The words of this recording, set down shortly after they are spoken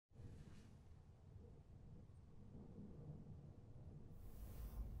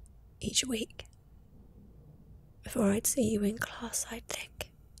Each week, before I'd see you in class, I'd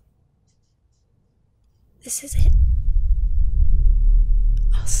think, this is it.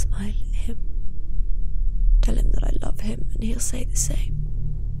 I'll smile at him, tell him that I love him, and he'll say the same.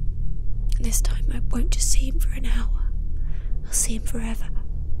 And this time I won't just see him for an hour, I'll see him forever.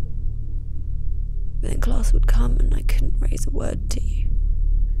 But then class would come and I couldn't raise a word to you.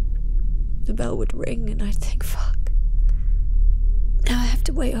 The bell would ring and I'd think, fuck. Now I have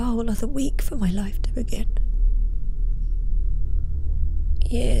to wait a whole other week for my life to begin.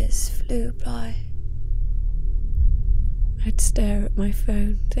 Years flew by. I'd stare at my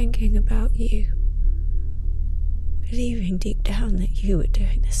phone, thinking about you, believing deep down that you were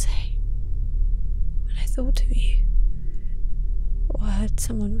doing the same. When I thought of you, or heard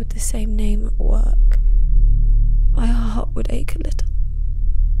someone with the same name at work, my heart would ache a little.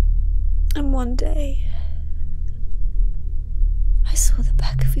 And one day, I saw the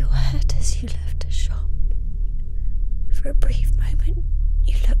back of your head as you left a shop. For a brief moment,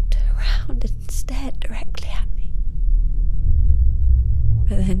 you looked around and stared directly at me.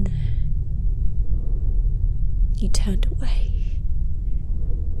 But then, you turned away.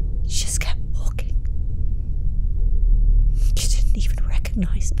 You just kept walking. You didn't even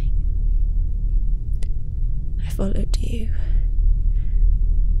recognize me. I followed you.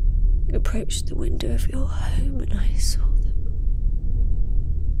 You approached the window of your home and I saw them.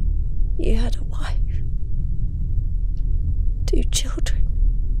 You had a wife, 2 children,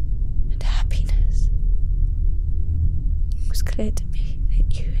 and happiness. It was clear to me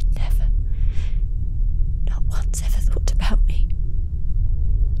that you had never, not once ever thought about me.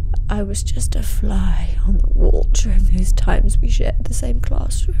 I was just a fly on the wall during those times we shared the same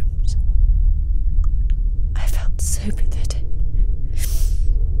classrooms. I felt so pathetic.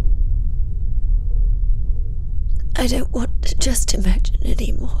 I don't want to just imagine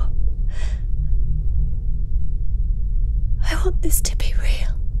anymore. I want this to be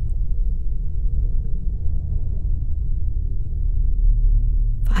real.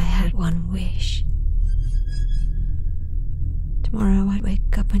 If I had one wish, tomorrow I'd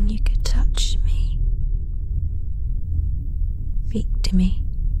wake up and you could touch me, speak to me,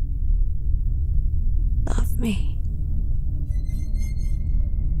 love me.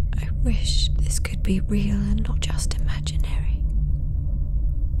 I wish this could be real and not just imaginary.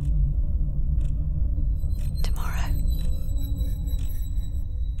 Tomorrow.